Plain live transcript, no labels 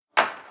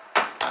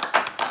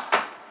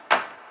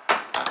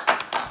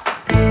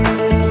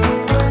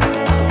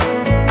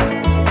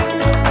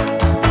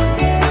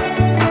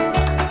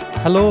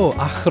Helo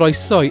a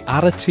chroeso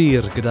ar y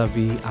tir gyda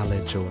fi,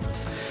 Aled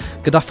Jones.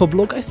 Gyda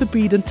phoblogaeth y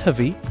byd yn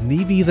tyfu,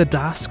 ni fydd y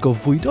dasg o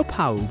fwydo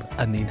pawb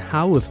yn ein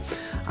hawdd.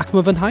 Ac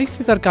mae fy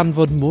nhaith i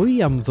ddarganfod mwy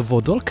am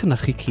ddyfodol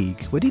cynhyrchu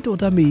cig wedi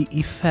dod â mi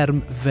i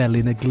fferm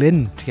Felin y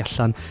Glyn tu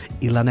allan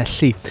i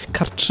Lanelli,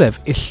 cartref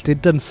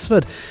Illtud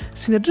Dunsford,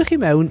 sy'n edrych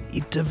i mewn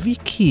i dyfu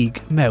cig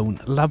mewn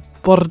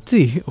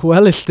labordy.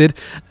 Wel, Illtud,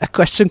 y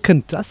cwestiwn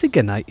cyntaf sydd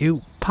gennau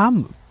yw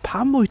pam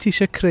wyt ti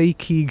eisiau creu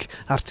cig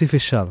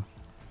artiffisial?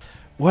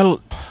 Wel,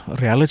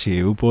 reality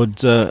yw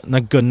bod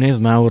na gynnydd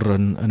mawr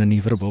yn y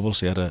nifer o bobl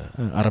sydd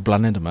ar y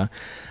blaned yma,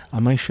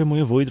 a mae eisiau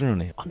mwy o fwyd rhan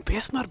ni. Ond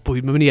beth mae'r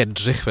bwyd mae'n mynd i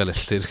edrych fel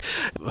Illtud?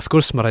 Wrth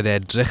gwrs mae'n rhaid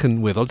edrych yn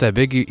weddol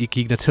debyg i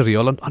gig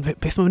naturiol, ond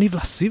beth mae'n mynd i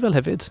flasu fel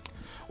hefyd?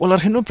 Wel,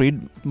 ar hyn o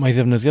bryd, mae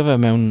ddefnyddio fe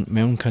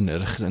mewn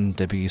cynnyrch yn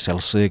debyg i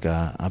selsig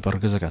a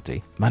burgers ag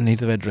ati. Mae'n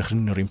neud fe edrych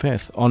yn o'r un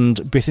peth.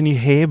 Ond beth i ni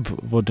heb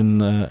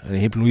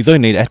lwyddo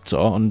i wneud eto,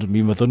 ond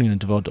mi fyddwn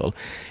ni'n dyfodol,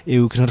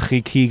 yw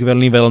cynhyrchu cig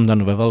fel ni fel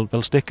amdano fe,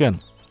 fel sticken.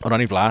 O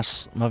ran i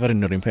flas, mae fe'r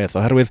un o'r un peth.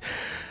 Oherwydd,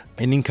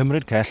 ni'n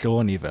cymryd cell o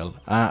anifel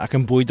ac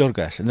yn bwydo'r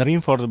gell. Yn yr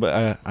un ffordd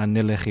a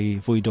nilech chi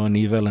fwydo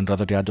anifel yn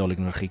raddodiadol i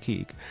gynhyrchu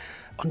cig.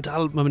 Ond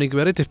dal, mae'n mynd i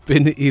gymryd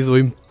dipyn i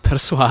ddwy'n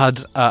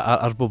perswad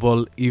ar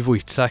bobl i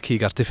fwyta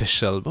cig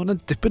artiffisial. Mae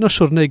hwnna'n dipyn o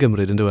siwrna i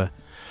gymryd, yn dwi?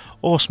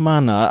 Os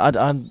mae yna,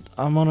 a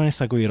mae hwnna'n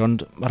eitha gwir,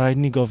 ond mae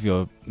rhaid ni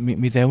gofio,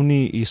 mi ddewn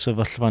ni i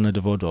sefyllfa yn y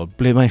dyfodol,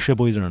 ble mae eisiau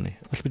bwyd yn hynny.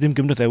 Felly bydd dim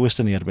gymryd ddewis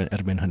dyn ni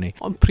erbyn hynny.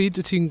 Ond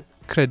pryd wyt ti'n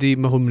credu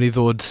mae hwn i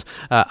ddod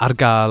ar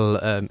gael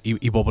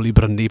i bobl i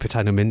brynu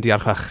petai nhw'n mynd i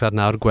archfarchnad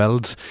nawr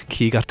gweld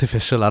cig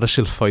artiffisial ar y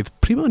silffoedd?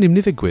 Pryd mae hwn i'n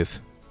mynd i ddigwydd?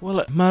 Wel,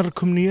 mae'r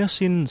cwmnïau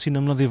sy'n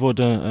ymladd i fod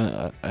y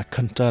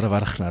cyntaf ar y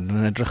farchnad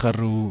yn edrych ar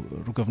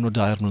rhyw gyfnod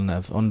 2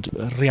 mlynedd, ond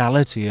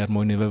reality er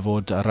mwyn i fe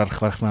fod ar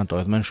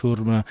archfarchnadoedd, mae'n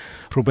siŵr mae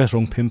rhywbeth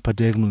rhwng 5 a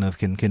 10 mlynedd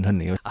cyn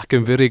hynny. Ac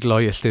yn fyr i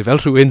gloi, Illtud, fel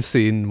rhywun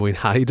sy'n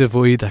mwynhau dy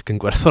fwyd ac yn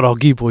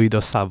gwerthfawrogi bwyd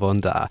o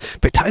safon da,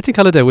 petai ti'n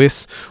cael y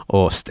dewis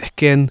o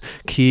sticken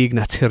cig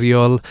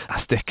naturiol a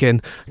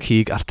sticken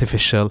cig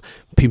artiffisial,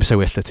 pum se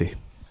well y ti?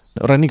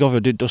 Rhaid ni gofio,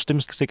 does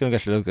dim sticken yn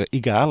gallu i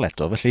gael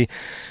eto, felly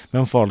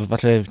mewn ffordd,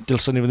 falle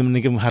dylswn ni ddim yn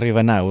ei gymharu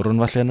fe nawr, ond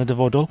falle yn y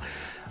dyfodol,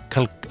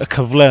 cael y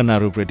cyfle yna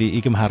rhywbryd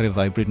i gymharu'r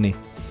ddau bryd ni.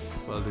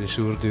 Wel, dwi'n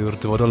siŵr dyw'r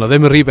dyfodol, no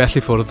ddim yn rhy bell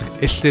i ffwrdd.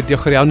 Illtud,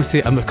 diolch yn iawn i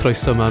ti am y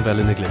croeso yma yn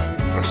Felin y Glyn.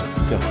 Croeso,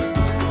 diolch.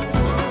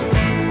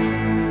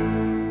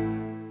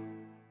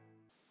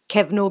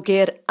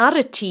 Cefnogir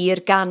ar y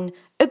tir gan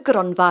y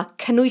gronfa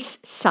cynnwys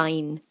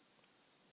sain.